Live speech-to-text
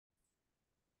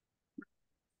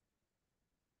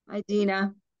Hi,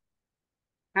 Dena.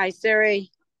 Hi, Siri.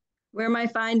 Where am I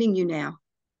finding you now?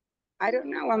 I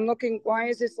don't know. I'm looking. Why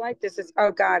is this like this?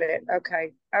 Oh, got it.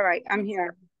 Okay. All right. I'm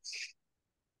here.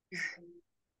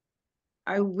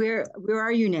 Where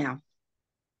are you now?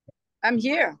 I'm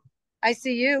here. I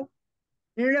see you.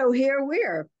 No, here,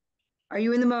 where? Are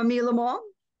you in the Mamila Mall?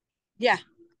 Yeah.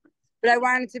 But I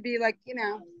wanted to be like,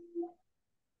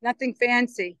 nothing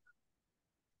fancy.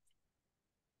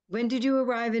 When did you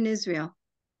arrive in Israel?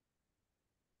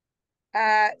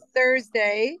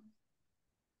 Thursday,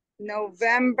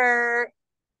 November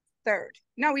 3rd.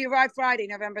 No, we arrived Friday,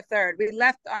 November 3rd. We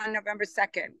left on November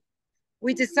 2nd.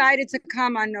 We decided to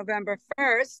come on November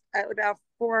 1st at about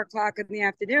 4 o'clock in the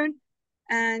afternoon.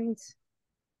 And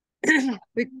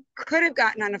we could have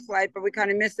gotten on a flight, but we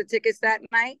kind of missed the tickets that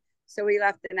night. So we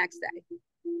left the next day.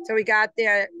 So we got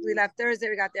there, we left Thursday,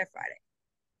 we got there Friday.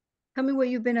 Tell me what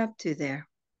you've been up to there.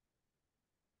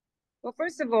 Well,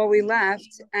 first of all, we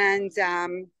left and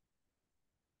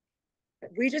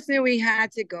we just knew we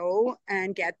had to go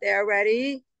and get there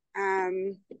ready.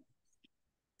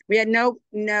 We had no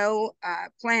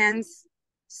plans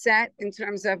set in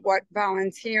terms of what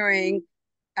volunteering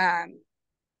um,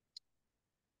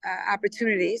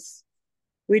 opportunities.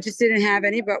 We just didn't have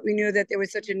any, but we knew that there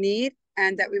was such a need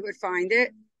and that we would find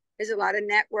it. There's a lot of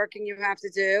networking you have to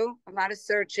do, a lot of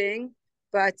searching,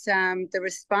 but the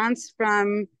response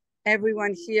from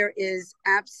everyone here is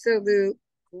absolute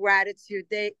gratitude.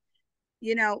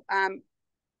 You know, um,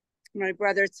 my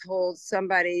brother told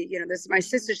somebody, this is my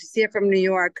sister, she's here from New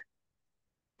York,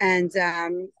 and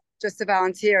just a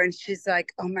volunteer, and she's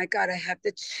like, "Oh my God, I have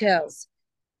the chills."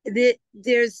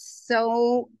 There's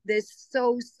so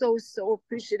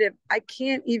appreciative. I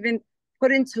can't even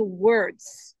put into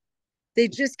words. They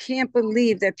just can't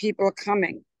believe that people are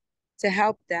coming to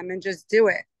help them and just do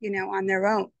it, on their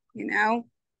own.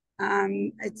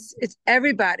 It's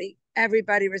everybody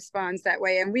responds that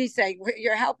way, and we say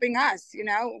you're helping us.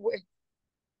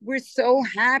 We're so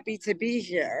happy to be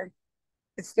here.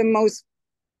 It's the most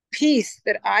peace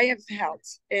that I have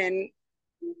felt in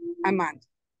a month.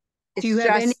 Do you It's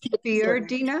have any just fear, extraordinary.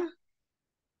 Dena?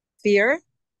 Fear.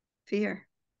 Fear.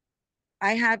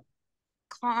 I have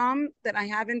calm that I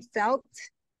haven't felt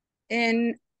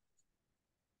in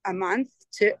a month.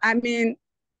 I mean,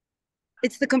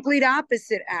 it's the complete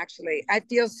opposite, actually. I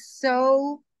feel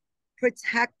so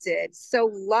protected, so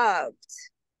loved.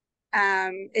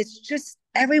 It's just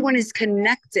everyone is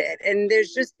connected, and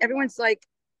there's just everyone's like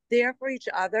there for each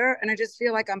other, and I just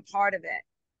feel like I'm part of it.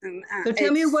 And So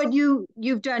tell me it's what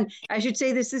you've done. I should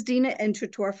say this is Dena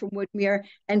Intrator from Woodmere,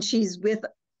 and she's with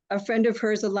a friend of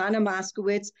hers, Ilana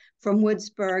Moskowitz from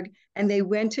Woodsburg, and they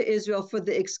went to Israel for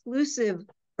the exclusive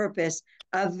purpose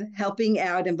of helping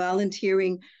out and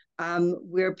volunteering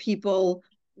where people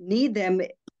need them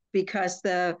because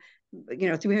the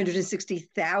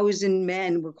 360,000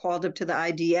 men were called up to the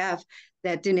IDF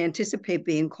that didn't anticipate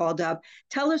being called up.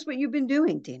 Tell us what you've been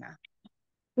doing, Dena.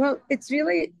 Well, it's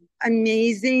really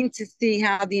amazing to see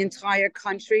how the entire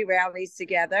country rallies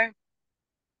together.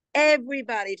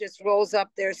 Everybody just rolls up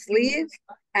their sleeve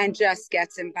and just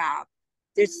gets involved.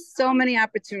 There's so many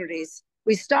opportunities.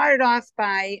 We started off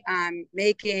by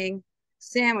making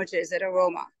sandwiches at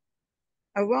Aroma.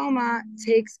 Aroma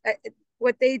takes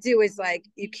what they do is like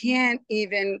you can't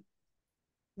even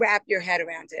wrap your head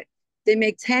around it. They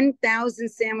make 10,000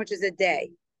 sandwiches a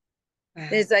day. Wow.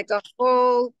 There's like a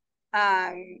whole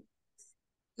an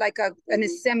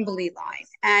assembly line,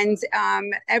 and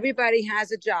everybody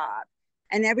has a job,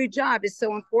 and every job is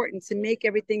so important to make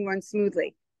everything run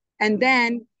smoothly. And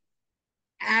then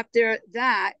after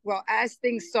that, well, as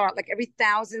things start, like every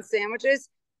 1,000 sandwiches,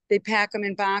 they pack them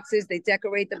in boxes, they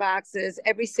decorate the boxes.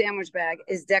 Every sandwich bag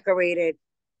is decorated,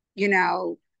 you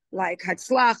know like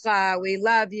Hatzlacha, we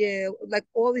love you, like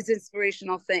all these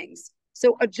inspirational things.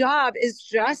 So a job is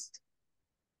just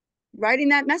writing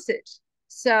that message.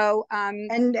 So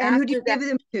And who do you after that, give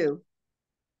them to?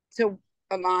 so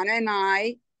Ilana and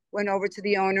I went over to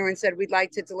the owner and said, we'd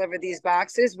like to deliver these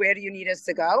boxes. Where do you need us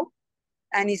to go?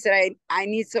 And he said, I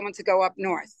need someone to go up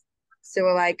north. So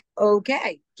we're like,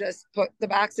 okay, just put the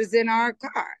boxes in our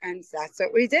car. And that's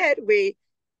what we did. We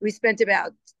spent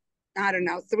about, I don't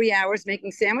know, 3 hours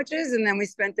making sandwiches. And then we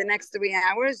spent the next 3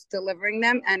 hours delivering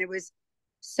them. And it was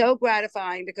so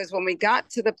gratifying because when we got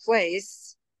to the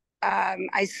place,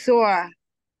 I saw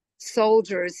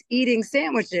soldiers eating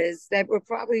sandwiches that were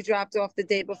probably dropped off the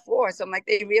day before. So I'm like,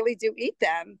 they really do eat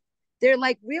them. They're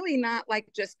like really not like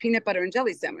just peanut butter and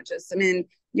jelly sandwiches. I mean,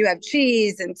 you have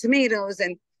cheese and tomatoes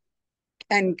and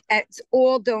it's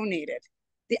all donated.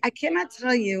 I cannot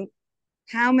tell you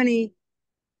how many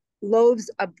loaves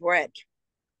of bread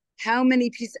how many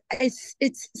pieces.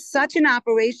 It's such an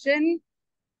operation,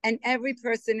 and every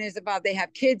person is about. They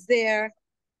have kids there,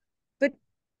 but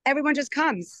everyone just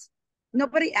comes.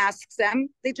 Nobody asks them;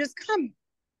 they just come.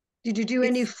 Did you do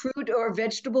any It's fruit or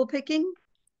vegetable picking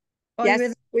while you were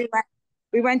yes, there?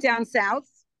 we went down south.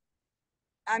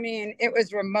 I mean, it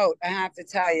was remote. I have to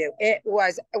tell you, it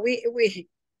was. We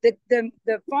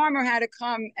the farmer had to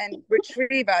come and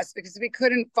retrieve us because we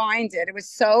couldn't find it. It was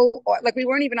so like we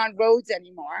weren't even on roads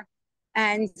anymore,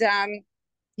 and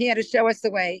he had to show us the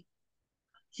way.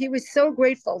 He was so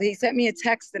grateful. He sent me a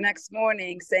text the next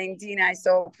morning saying, "Dena, I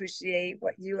so appreciate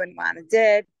what you and Lana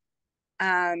did."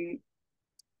 Um,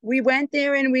 we went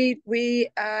there and we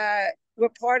were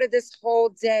part of this whole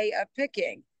day of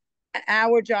picking.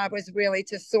 Our job was really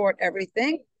to sort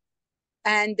everything,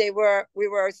 and we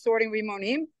were sorting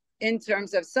rimonim in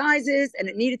terms of sizes, and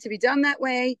it needed to be done that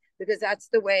way because that's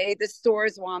the way the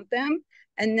stores want them.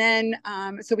 And then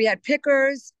so we had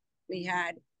pickers, we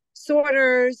had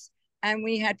sorters, and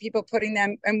we had people putting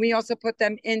them, and we also put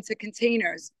them into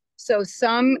containers. So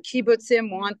some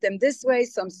kibbutzim want them this way,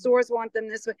 some stores want them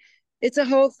this way. It's a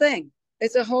whole thing.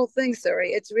 It's a whole thing, Suri.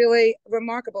 It's really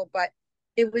remarkable, but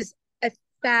it was a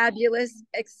fabulous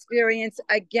experience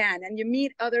again. And you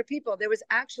meet other people. There was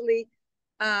actually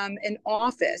an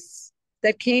office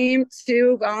that came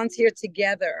to volunteer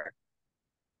together.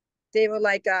 They were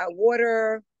like a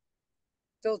water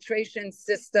filtration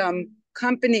system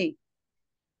company.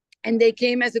 And they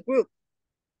came as a group,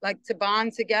 like to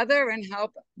bond together and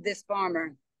help this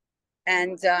farmer.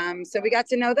 And so we got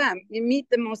to know them. You meet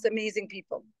the most amazing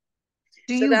people.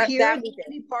 Do So you hear that we did.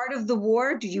 any part of the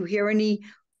war? Do you hear any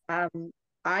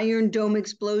Iron Dome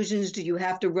explosions? Do you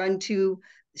have to run to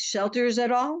shelters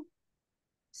at all?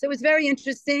 So it's very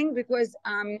interesting because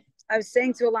I was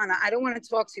saying to Ilana, I don't want to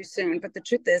talk too soon, but the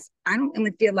truth is, I don't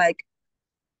really feel like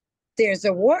there's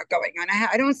a war going on.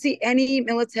 I don't see any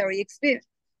military experience,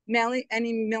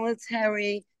 any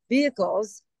military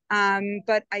vehicles,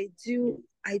 but I do.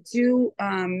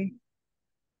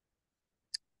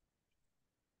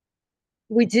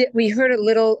 We heard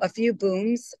a few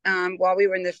booms while we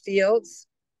were in the fields,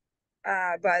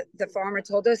 but the farmer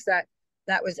told us that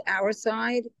that was our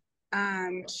side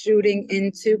shooting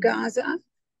into Gaza,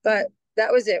 but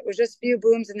that was it. It was just a few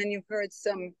booms, and then you heard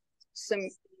some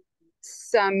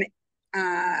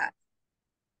uh,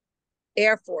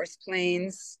 Air Force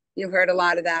planes. You heard a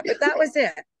lot of that, but that was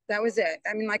it. That was it.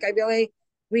 I mean, like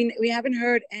we haven't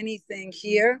heard anything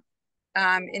here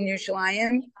in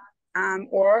Yerushalayim.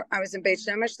 Or I was in Beit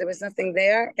Shemesh, there was nothing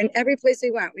there. And every place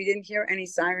we went, we didn't hear any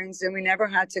sirens, and we never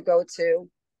had to go to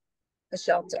a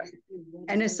shelter.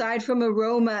 And aside from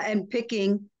aroma and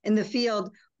picking in the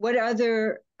field, what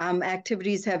other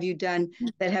activities have you done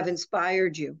that have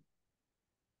inspired you?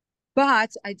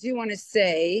 But I do want to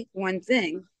say one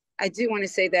thing. I do want to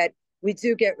say that we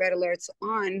do get red alerts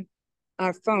on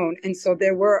our phone. And so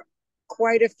there were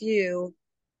quite a few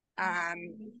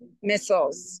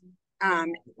missiles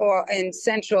or in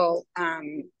central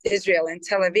Israel, in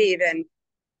Tel Aviv, and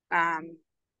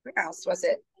where else was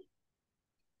it?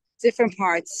 Different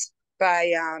parts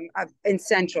by in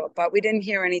central, but we didn't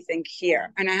hear anything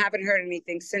here, and I haven't heard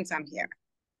anything since I'm here.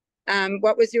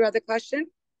 What was your other question?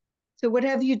 So, what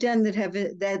have you done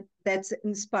that's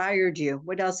inspired you?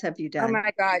 What else have you Oh done?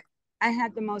 my God, I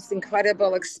had the most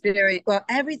incredible experience. Well,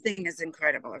 everything is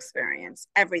incredible experience,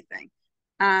 everything.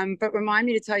 But remind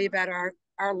me to tell you about our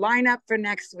lineup for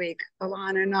next week.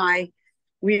 Ilana and I,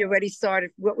 we already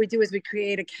started. What we do is we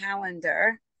create a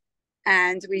calendar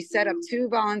and we set up 2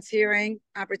 volunteering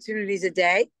opportunities a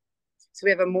day. So we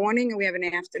have a morning and we have an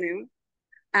afternoon.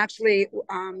 Actually,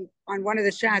 on one of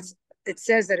the chats, it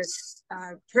says that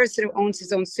a person who owns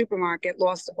his own supermarket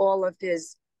lost all of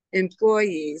his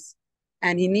employees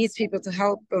and he needs people to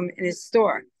help him in his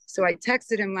store. So I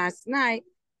texted him last night.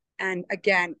 And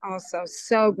again, also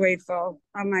so grateful.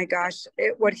 Oh my gosh,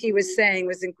 what he was saying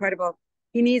was incredible.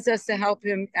 He needs us to help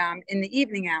him in the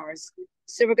evening hours.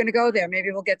 So we're going to go there.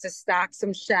 Maybe we'll get to stock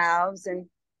some shelves and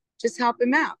just help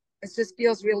him out. It just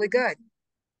feels really good.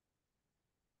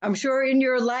 I'm sure in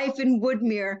your life in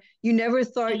Woodmere, you never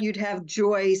thought you'd have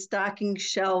joy stocking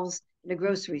shelves in a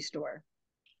grocery store.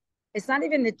 It's not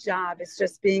even the job. It's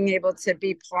just being able to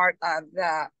be part of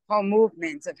the whole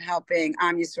movement of helping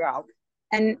Am Yisrael.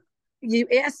 And you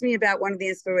asked me about one of the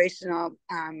inspirational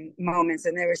moments,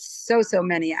 and there were so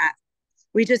many.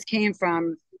 We just came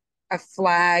from a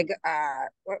flag.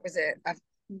 What was it?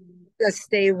 A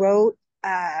stay wrote.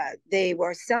 They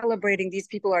were celebrating. These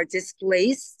people are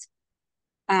displaced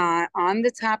on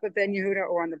the top of Ben Yehuda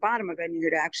or on the bottom of Ben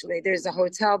Yehuda. Actually, there's a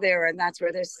hotel there, and that's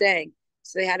where they're staying.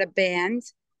 So they had a band,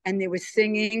 and they were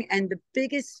singing, and the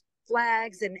biggest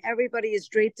flags, and everybody is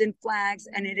draped in flags,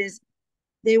 and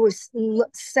they were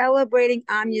celebrating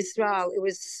Am Yisrael. It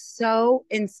was so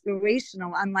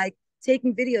inspirational. I'm like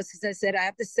taking videos because I said I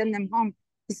have to send them home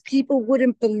because people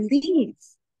wouldn't believe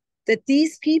that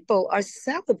these people are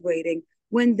celebrating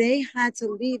when they had to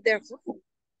leave their home.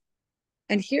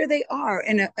 And here they are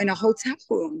in a hotel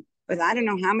room with I don't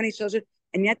know how many children,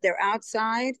 and yet they're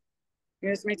outside.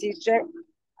 Here's my t-shirt.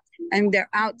 And they're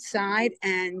outside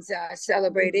and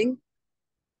celebrating.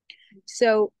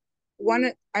 So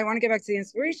I want to get back to the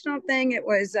inspirational thing. It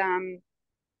was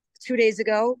 2 days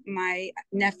ago. My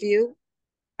nephew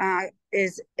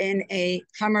is in a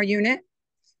Hummer unit,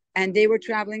 and they were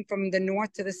traveling from the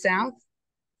north to the south,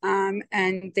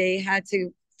 and they had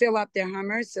to fill up their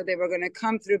Hummers. So they were going to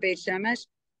come through Beit Shemesh,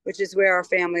 which is where our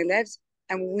family lives.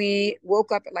 And we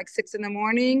woke up at like 6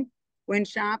 a.m, went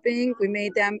shopping. We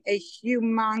made them a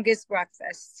humongous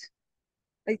breakfast,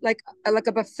 like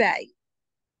a buffet.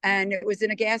 And it was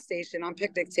in a gas station on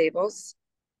picnic tables.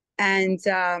 And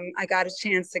I got a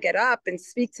chance to get up and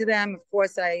speak to them. Of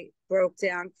course, I broke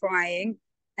down crying.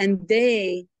 And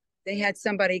they had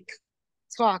somebody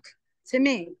talk to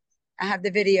me. I have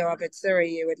the video of it, sir.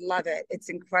 You would love it. It's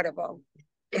incredible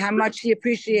how much he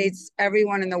appreciates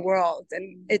everyone in the world.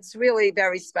 And it's really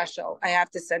very special. I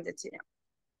have to send it to you.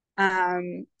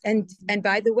 And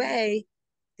by the way,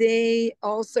 they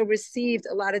also received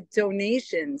a lot of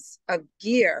donations of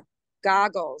gear,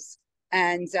 goggles,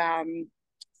 and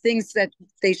things that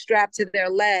they strapped to their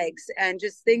legs, and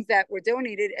just things that were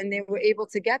donated, and they were able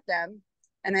to get them.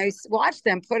 And I watched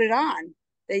them put it on.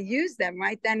 They used them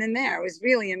right then and there. It was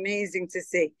really amazing to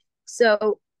see.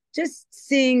 So just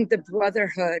seeing the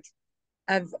brotherhood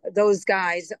of those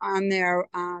guys on their,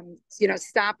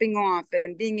 stopping off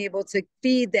and being able to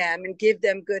feed them and give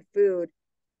them good food.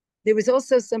 There was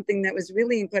also something that was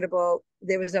really incredible.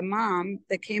 There was a mom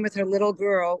that came with her little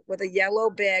girl with a yellow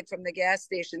bag from the gas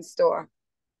station store.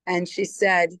 And she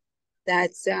said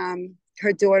that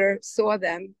her daughter saw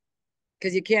them,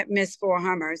 because you can't miss 4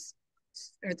 Hummers.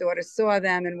 Her daughter saw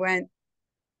them and went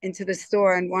into the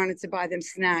store and wanted to buy them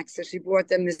snacks. So she brought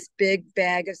them this big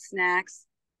bag of snacks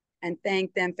and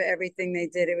thanked them for everything they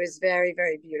did. It was very,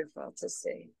 very beautiful to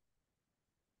see.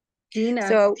 Dena,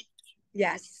 so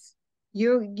yes,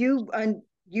 you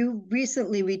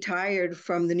recently retired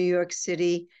from the New York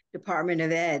City Department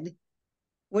of Ed.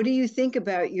 What do you think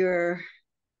about your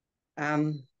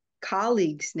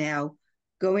colleagues now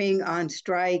going on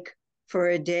strike for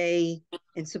a day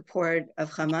in support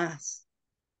of Hamas?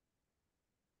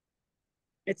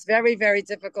 It's very, very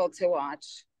difficult to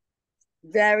watch.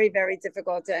 Very, very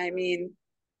difficult. When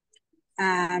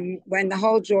the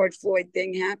whole George Floyd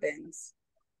thing happens,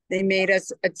 they made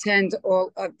us attend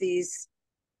all of these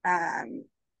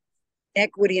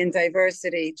equity and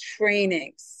diversity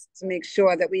trainings to make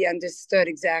sure that we understood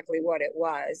exactly what it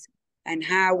was and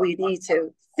how we need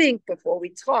to think before we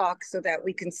talk so that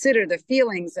we consider the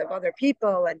feelings of other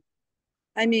people. And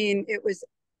it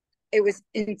was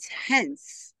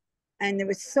intense, and there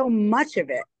was so much of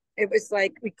it. It was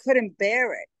like we couldn't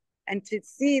bear it. And to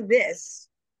see this,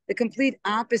 the complete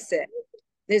opposite,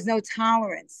 there's no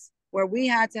tolerance, where we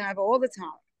had to have all the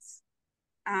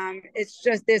tolerance. It's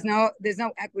just there's no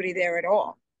equity there at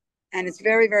all. And it's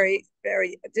very, very,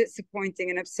 very disappointing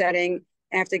and upsetting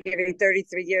after giving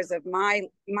 33 years of my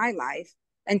life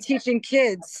and teaching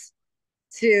kids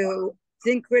to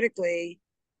think critically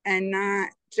and not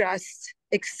just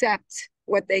accept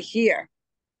what they hear,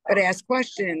 but ask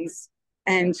questions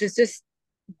and just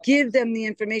give them the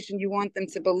information you want them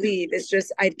to believe. It's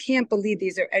just, I can't believe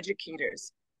these are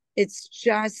educators. It's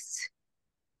just,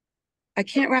 I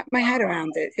can't wrap my head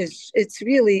around it. It's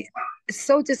really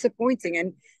so disappointing.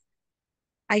 And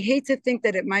I hate to think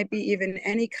that it might be even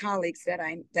any colleagues that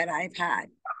I've had,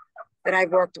 that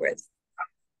I've worked with.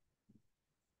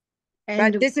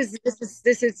 And but this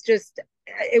is just,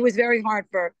 it was very hard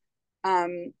for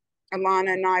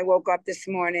Ilana and I woke up this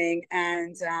morning,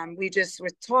 and we just were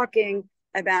talking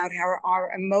about how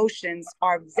our emotions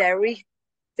are very,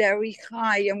 very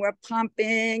high, and we're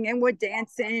pumping and we're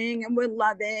dancing and we're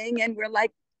loving and we're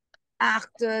like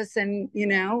actors, and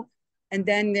and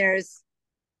then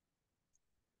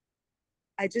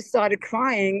I just started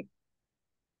crying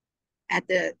at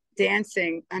the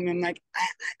dancing, and I'm like,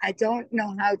 I don't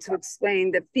know how to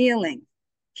explain the feeling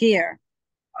here.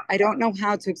 I don't know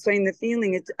how to explain the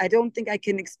feeling. I don't think I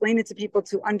can explain it to people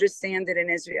to understand it in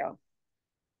Israel.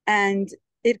 And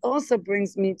it also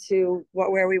brings me to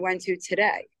where we went to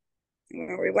today.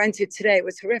 Where we went to today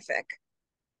was horrific.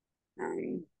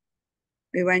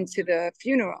 We went to the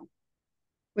funeral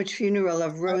Which funeral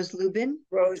of Rose Lubin?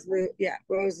 Rose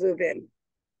Lubin.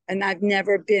 And I've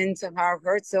never been to Har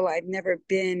Herzl. I've never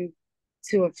been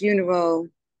to a funeral,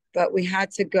 but we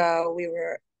had to go. We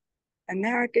were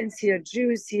Americans here,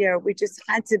 Jews here. We just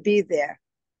had to be there.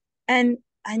 And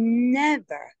I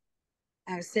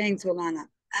was saying to Ilana,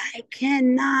 I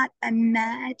cannot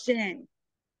imagine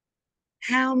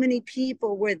how many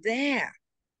people were there.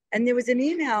 And there was an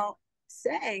email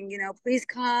saying, please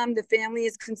come. The family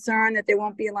is concerned that there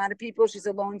won't be a lot of people. She's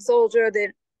a lone soldier.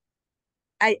 That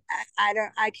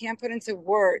I can't put into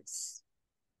words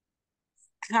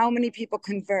how many people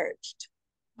converged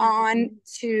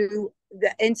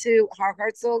into Har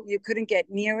Herzl. You couldn't get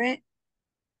near it.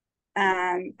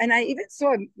 And I even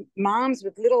saw moms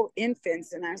with little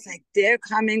infants, and I was like, they're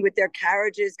coming with their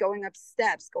carriages, going up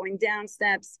steps, going down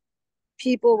steps.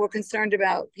 People were concerned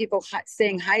about people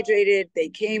staying hydrated. They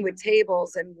came with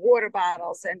tables and water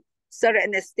bottles and soda,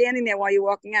 and they're standing there while you're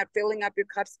walking out, filling up your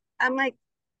cups. I'm like,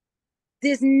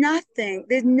 there's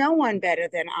no one better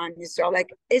than Am Yisrael.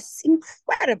 Like, it's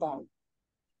incredible.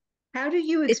 How do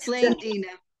you explain, Dena?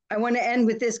 I want to end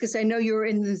with this because I know you're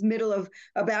in the middle of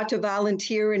about to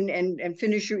volunteer and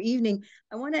finish your evening.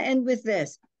 I want to end with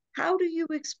this. How do you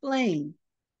explain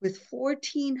with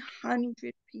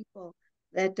 1,400 people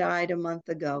that died a month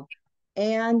ago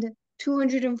and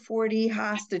 240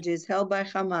 hostages held by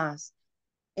Hamas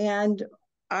and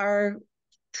our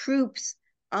troops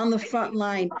on the front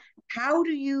line, how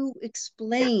do you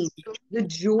explain the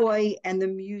joy and the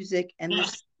music and the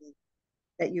singing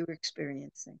that you're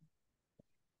experiencing?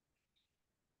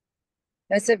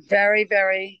 That's a very,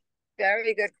 very,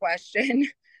 very good question.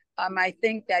 I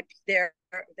think that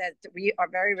we are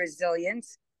very resilient,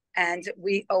 and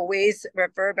we always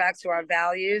refer back to our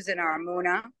values and our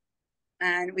Amunah,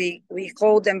 and we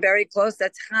hold them very close.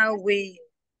 That's our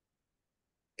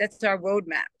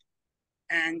roadmap.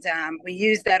 And we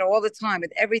use that all the time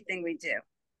with everything we do.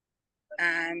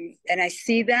 And I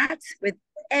see that with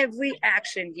every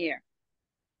action here.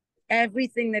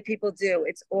 Everything that people do,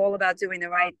 it's all about doing the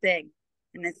right thing.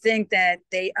 And I think that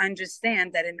they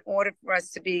understand that in order for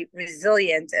us to be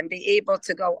resilient and be able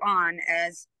to go on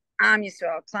as Am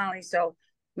Yisrael, Klal Yisrael,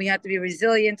 we have to be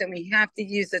resilient, and we have to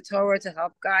use the Torah to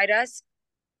help guide us.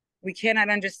 We cannot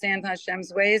understand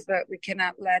Hashem's ways, but we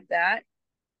cannot let that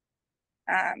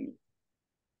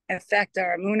affect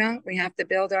our Amunah. We have to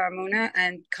build our Amunah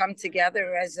and come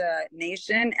together as a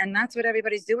nation. And that's what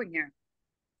everybody's doing here.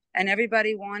 And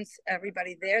everybody wants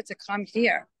everybody there to come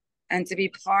here and to be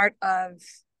part of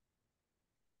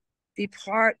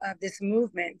this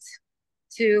movement,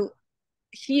 to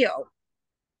heal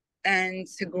and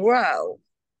to grow.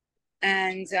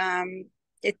 And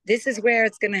this is where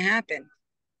it's going to happen.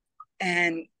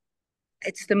 And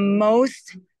it's the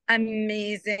most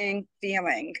amazing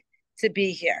feeling to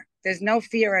be here. There's no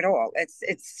fear at all.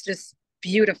 It's just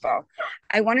beautiful.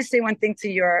 I want to say one thing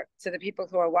to the people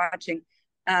who are watching.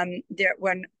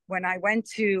 When I went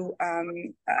to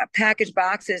package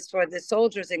boxes for the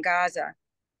soldiers in Gaza,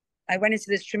 I went into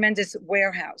this tremendous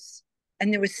warehouse,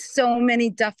 and there was so many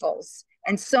duffels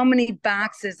and so many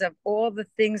boxes of all the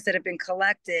things that have been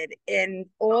collected in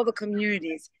all the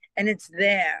communities, and it's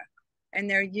there, and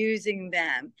they're using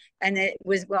them. And it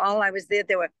was, while I was there,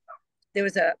 there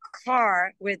was a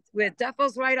car with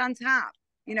duffels right on top,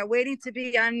 waiting to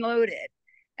be unloaded.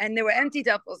 And there were empty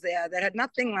duffels there that had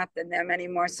nothing left in them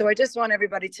anymore. So I just want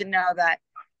everybody to know that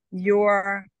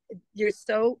you're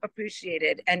so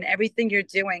appreciated, and everything you're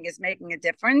doing is making a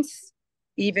difference.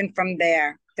 Even from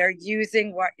there, they're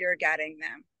using what you're getting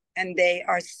them, and they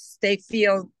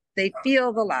feel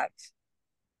the love.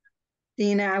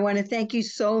 Dena, I want to thank you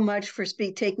so much for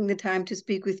taking the time to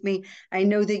speak with me. I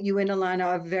know that you and Ilana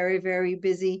are very, very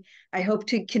busy. I hope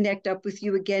to connect up with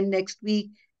you again next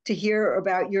week to hear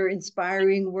about your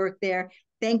inspiring work there.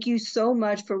 Thank you so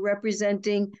much for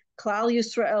representing Klal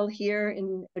Yisrael here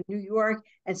in New York,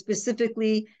 and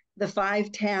specifically the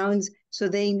 5 towns, so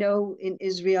they know in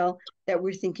Israel that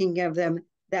we're thinking of them,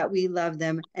 that we love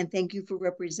them. And thank you for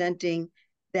representing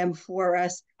them for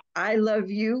us. I love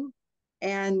you,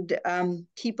 and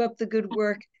keep up the good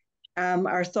work.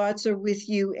 Our thoughts are with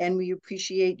you, and we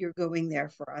appreciate your going there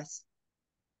for us.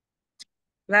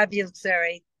 Love you,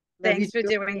 Sari. Thanks for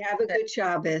doing it. Have a good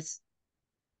Shabbos.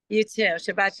 You too.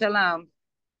 Shabbat Shalom.